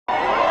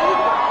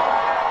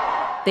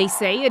They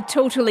say a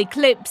total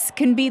eclipse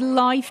can be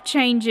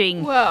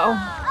life-changing. Whoa.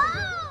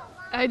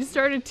 I just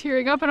started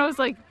tearing up and I was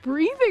like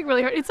breathing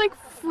really hard. It's like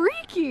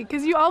freaky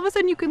because all of a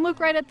sudden you can look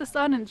right at the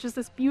sun and it's just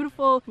this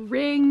beautiful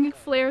ring,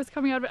 flares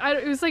coming out of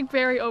it. It was like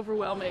very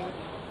overwhelming.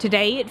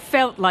 Today it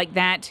felt like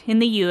that in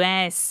the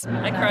US.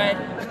 I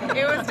cried.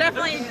 It was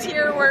definitely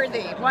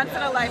tear-worthy, once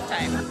in a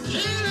lifetime.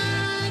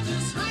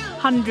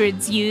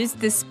 Hundreds used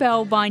the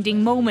spellbinding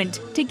moment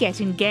to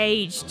get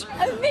engaged.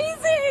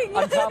 Amazing!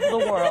 On top of the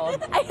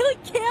world. I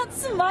can't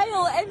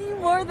smile any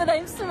more than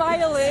I'm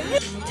smiling.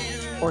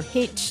 Or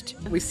hitched.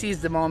 We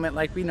seized the moment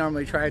like we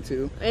normally try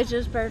to. It's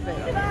just perfect.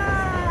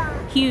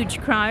 Huge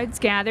crowds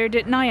gathered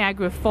at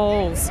Niagara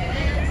Falls,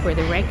 where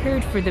the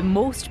record for the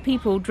most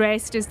people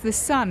dressed as the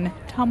sun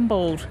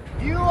tumbled.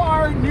 You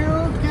are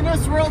new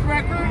Guinness World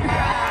Record.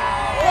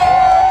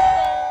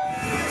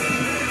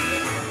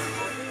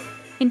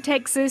 In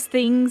Texas,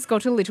 things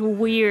got a little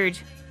weird,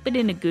 but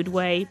in a good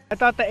way. I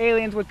thought the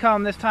aliens would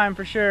come this time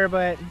for sure,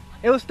 but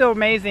it was still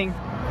amazing.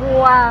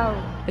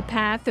 Wow. The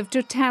path of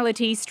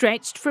Totality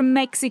stretched from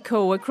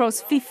Mexico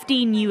across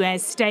 15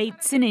 US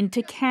states and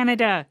into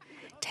Canada.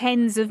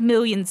 Tens of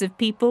millions of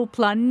people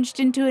plunged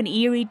into an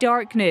eerie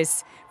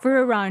darkness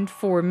for around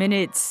 4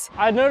 minutes.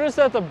 I noticed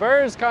that the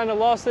birds kind of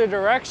lost their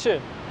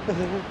direction.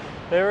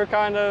 They were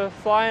kind of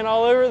flying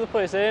all over the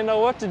place. They didn't know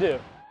what to do.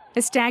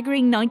 A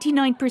staggering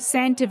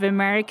 99% of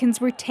Americans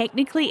were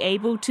technically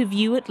able to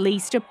view at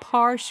least a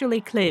partial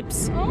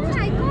eclipse. Oh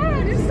my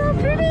God, it's so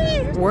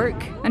pretty!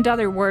 Work and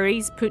other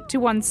worries put to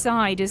one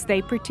side as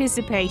they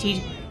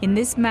participated in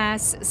this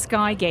mass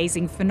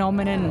sky-gazing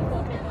phenomenon.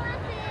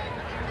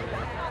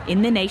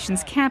 In the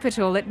nation's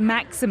capital, at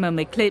maximum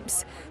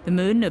eclipse, the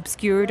moon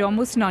obscured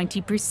almost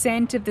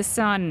 90% of the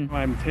sun.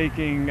 I'm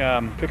taking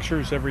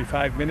pictures every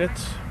 5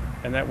 minutes,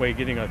 and that way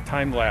getting a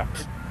time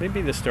lapse.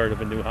 Maybe the start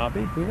of a new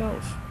hobby, who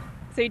knows?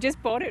 So you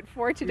just bought it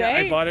for today?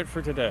 Yeah, I bought it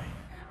for today.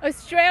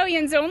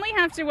 Australians only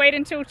have to wait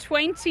until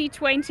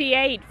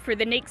 2028 for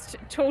the next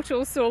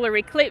total solar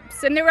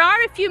eclipse, and there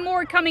are a few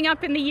more coming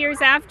up in the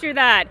years after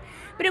that.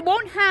 But it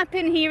won't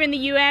happen here in the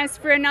US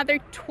for another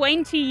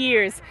 20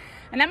 years,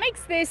 and that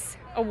makes this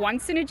a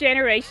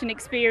once-in-a-generation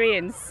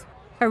experience.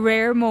 A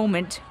rare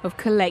moment of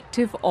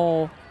collective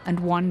awe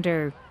and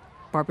wonder.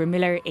 Barbara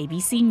Miller,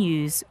 ABC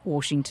News,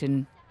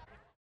 Washington.